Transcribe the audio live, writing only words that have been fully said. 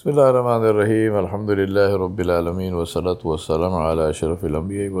Bismillahirrahmanirrahim. Alhamdulillahi Rabbil Alameen. Wa salatu wa salam ala ashrafil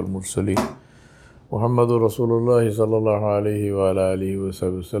anbiya wal mursaleen. Muhammadur Rasulullah sallallahu alayhi wa ala alihi wa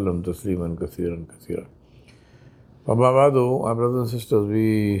sallam tasliman kathiran kathiran. Amma ba'du, my brothers and sisters,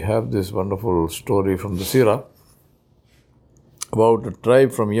 we have this wonderful story from the Sirah about a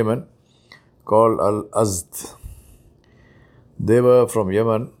tribe from Yemen called Al-Azd. They were from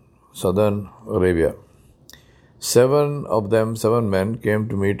Yemen, southern Arabia. Seven men came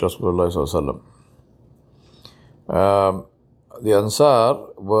to meet Rasulullah sallallahu alaihi wasallam. The Ansar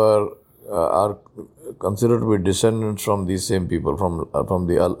are considered to be descendants from these same people, from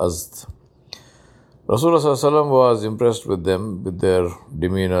the Al-Azd. Rasulullah sallallahu alaihi wasallam was impressed with them, with their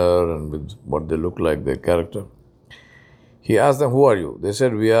demeanor and with what they look like, their character. He asked them, "Who are you?" They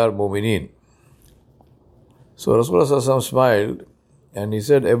said, "We are Mu'mineen." So Rasulullah sallallahu alaihi wasallam smiled and he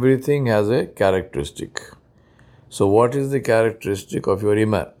said, "Everything has a characteristic. So what is the characteristic of your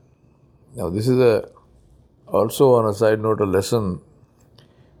iman?" Now this is also on a side note, a lesson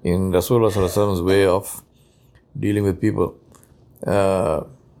in Rasulullah sallallahu alaihi wasallam's way of dealing with people.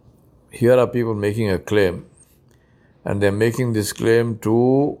 Here are people making a claim, and they're making this claim to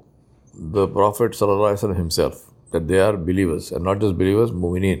the Prophet sallallahu alaihi wasallam himself, that they are believers, and not just believers,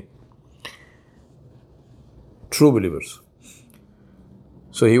 mu'mineen, true believers.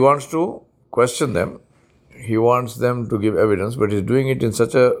 So he wants to question them. He wants them to give evidence, but he's doing it in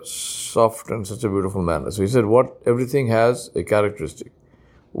such a soft and such a beautiful manner. So he said, everything has a characteristic.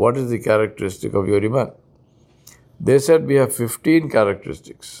 What is the characteristic of your iman? They said, we have 15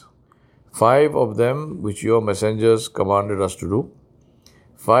 characteristics. 5 of them which your messengers commanded us to do,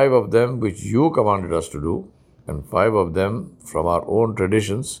 5 of them which you commanded us to do, and 5 of them from our own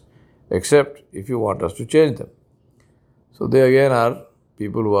traditions, except if you want us to change them. So they again are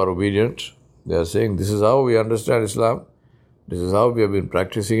people who are obedient. They are saying, this is how we understand Islam, this is how we have been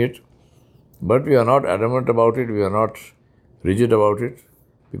practicing it, but we are not adamant about it, we are not rigid about it,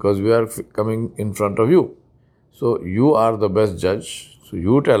 because we are coming in front of you. So you are the best judge, so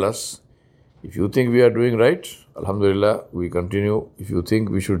you tell us. If you think we are doing right, Alhamdulillah, we continue. If you think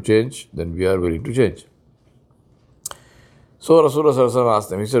we should change, then we are willing to change. So Rasulullah sallallahu alaihi wasallam asked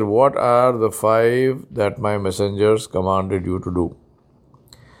them, he said, what are the 5 that my messengers commanded you to do?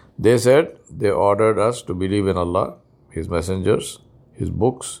 They said, they ordered us to believe in Allah, His messengers, His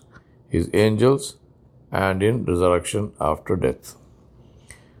books, His angels, and in resurrection after death.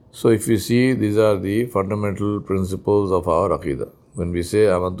 So if you see, these are the fundamental principles of our Aqidah. When we say,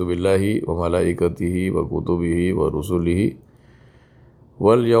 Amantu billahi wa malaikatihi wa kutubihi wa rusulihi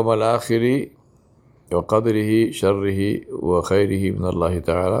wal yawmal akhiri wa qadrihi sharrihi wa khairihi min Allah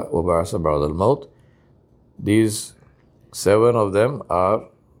ta'ala wa ba'asa ba'd al-maut. These 7 of them are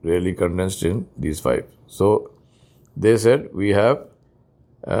really condensed in these 5. So they said, we have,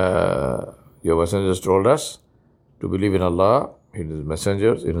 your messengers told us to believe in Allah, in His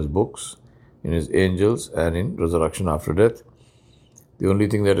messengers, in His books, in His angels, and in resurrection after death. The only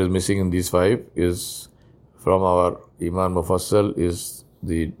thing that is missing in these 5 is, from our Iman Mufassal, is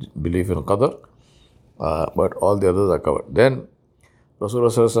the belief in Qadr, but all the others are covered. Then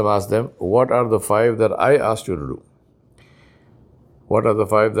Rasulullah sallallahu alaihi wasallam asked them, what are the 5 that I asked you to do? What are the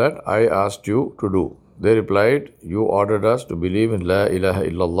 5 that I asked you to do? They replied, you ordered us to believe in La ilaha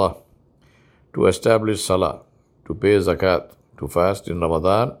illallah, to establish Salah, to pay Zakat, to fast in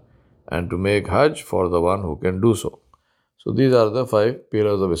Ramadan, and to make Hajj for the one who can do so. So these are the 5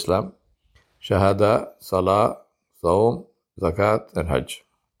 pillars of Islam: Shahada, Salah, Sawm, Zakat, and Hajj.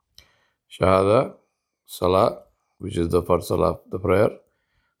 Shahada, Salah, which is the first Salah, the prayer;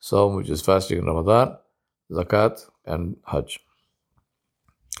 Sawm, which is fasting in Ramadan; Zakat, and Hajj.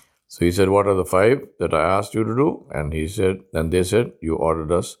 So he said, what are the 5 that I asked you to do? And they said, you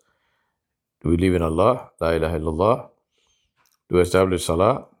ordered us to believe in Allah, La ilaha illallah, to establish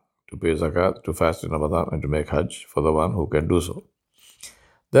Salah, to pay Zakat, to fast in Ramadan, and to make Hajj for the one who can do so.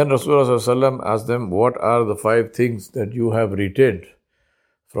 Then Rasulullah sallallahu alaihi wasallam asked them, what are the 5 things that you have retained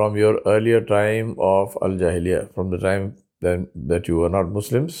from your earlier time of Al-Jahiliyyah, from the time that you were not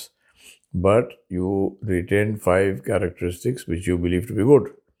Muslims, but you retained 5 characteristics which you believe to be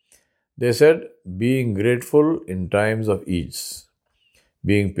good? They said, being grateful in times of ease,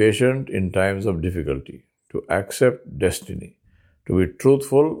 being patient in times of difficulty, to accept destiny, to be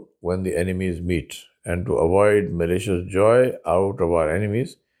truthful when the enemies meet, and to avoid malicious joy out of our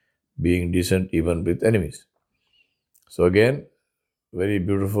enemies, being decent even with enemies. So again, very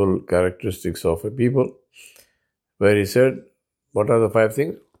beautiful characteristics of a people, where he said, what are the 5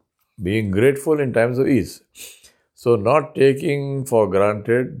 things? Being grateful in times of ease. So not taking for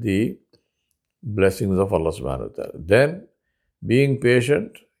granted the blessings of Allah subhanahu wa ta'ala. Then being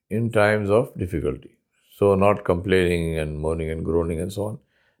patient in times of difficulty. So not complaining and moaning and groaning and so on,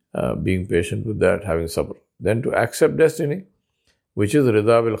 being patient with that, having sabr. Then to accept destiny, which is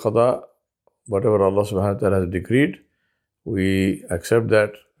rida bil qada, whatever Allah subhanahu wa ta'ala has decreed, we accept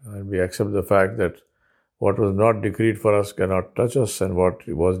that, and we accept the fact that what was not decreed for us cannot touch us, and what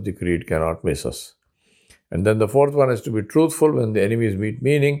was decreed cannot miss us. And then the fourth one is to be truthful when the enemies meet,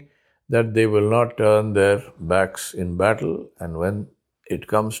 meaning that they will not turn their backs in battle, and when it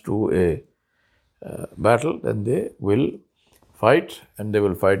comes to a battle, then they will fight, and they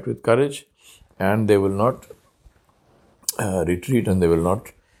will fight with courage, and they will not retreat, and they will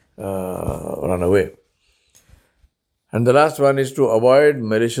not run away. And the last one is to avoid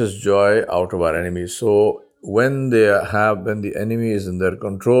malicious joy out of our enemies. So when the enemy is in their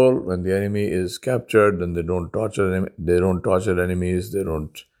control, when the enemy is captured, then they don't torture enemies, they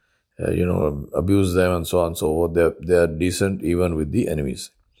don't abuse them and so on and so forth. They are decent even with the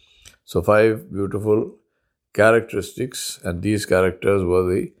enemies. So 5 beautiful characteristics, and these characters were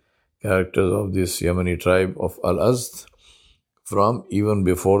the characters of this Yemeni tribe of Al-Azd from even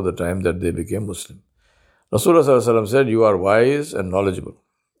before the time that they became Muslim. Rasulullah said, "You are wise and knowledgeable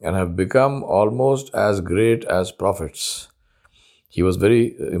and have become almost as great as prophets." He was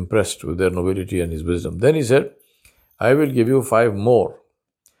very impressed with their nobility and his wisdom. Then he said, "I will give you 5 more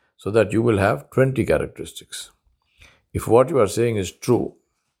so that you will have 20 characteristics. If what you are saying is true,"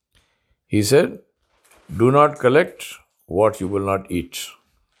 he said, "do not collect what you will not eat."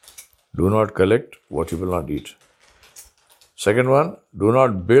 Do not collect what you will not eat. Second one, do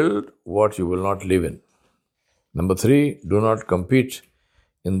not build what you will not live in. Number 3, do not compete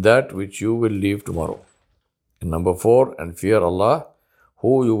in that which you will leave tomorrow. And number 4, and fear Allah,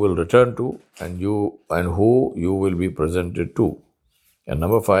 who you will return to, and who you will be presented to. And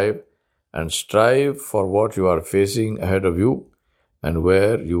number 5, and strive for what you are facing ahead of you and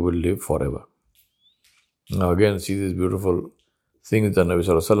where you will live forever. Now again, see these beautiful things that Nabi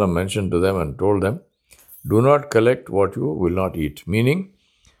Sallallahu Alaihi Wasallam mentioned to them and told them, do not collect what you will not eat. Meaning,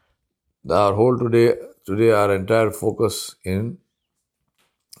 our whole today our entire focus in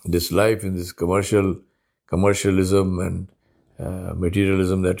this life, in this commercialism and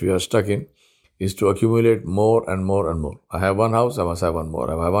materialism that we are stuck in, is to accumulate more and more and more. I have one house, I must have one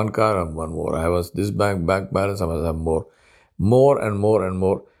more. I have one car, I have one more. I have this bank balance, I must have more. More and more and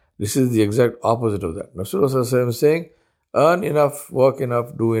more. This is the exact opposite of that. Rasulullah is saying, earn enough, work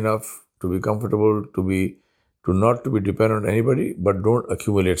enough, do enough to be comfortable, to not to be dependent on anybody, but don't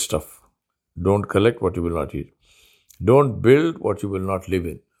accumulate stuff. Don't collect what you will not eat. Don't build what you will not live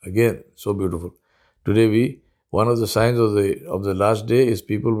in. Again, so beautiful. Today one of the signs of the last day is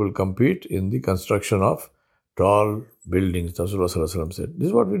people will compete in the construction of tall buildings. Rasulullah said, this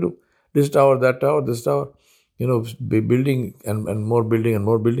is what we do. This tower, that tower, this tower. Be building and more building and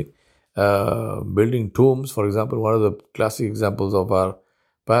more building. Building tombs, for example, one of the classic examples of our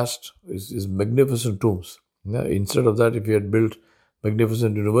past is magnificent tombs. Yeah, instead of that, if we had built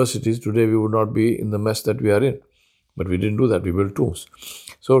magnificent universities, today we would not be in the mess that we are in. But we didn't do that, we built tombs.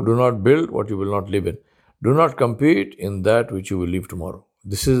 So do not build what you will not live in. Do not compete in that which you will leave tomorrow.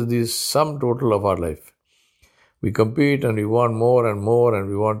 This is the sum total of our life. We compete and we want more and more, and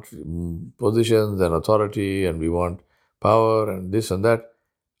we want positions and authority, and we want power and this and that.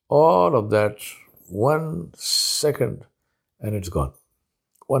 All of that, 1 second, and it's gone.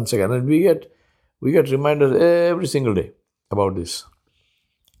 1 second. And we get reminders every single day about this.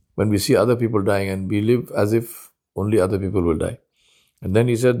 When we see other people dying, and we live as if only other people will die. And then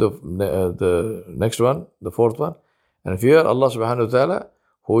he said the next one, the fourth one, and fear Allah subhanahu wa ta'ala,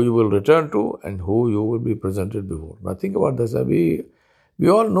 who you will return to and who you will be presented before. Now think about this. We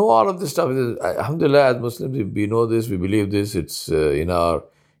all know all of this stuff. Alhamdulillah, as Muslims, we know this, we believe this, it's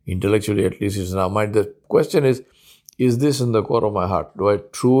intellectually at least, it's in our mind. The question is this in the core of my heart? Do I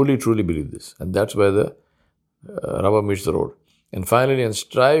truly, truly believe this? And that's where the rubber meets the road. And finally, and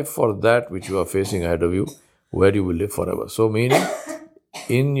strive for that which you are facing ahead of you, where you will live forever. So meaning,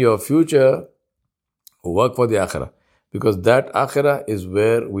 in your future, work for the akhirah. Because that akhirah is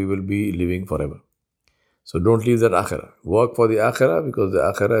where we will be living forever. So don't leave that akhirah. Work for the akhirah, because the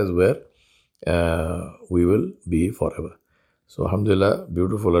akhirah is where we will be forever. So alhamdulillah,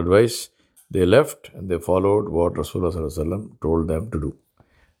 beautiful advice. They left and they followed what Rasulullah told them to do.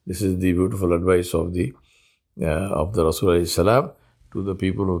 This is the beautiful advice of the Rasulullah to the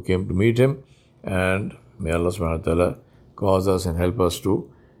people who came to meet him. And may Allah subhanahu wa ta'ala cause us and help us to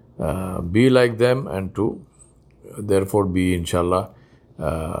be like them, and to therefore be, inshallah,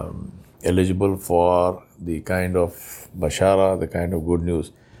 eligible for the kind of bashara, the kind of good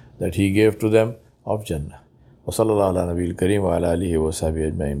news that he gave to them of Jannah. وصلى الله على نبي الكريم وعلى آله وصحبه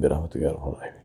أجمعين برحمتك يا رب العالمين.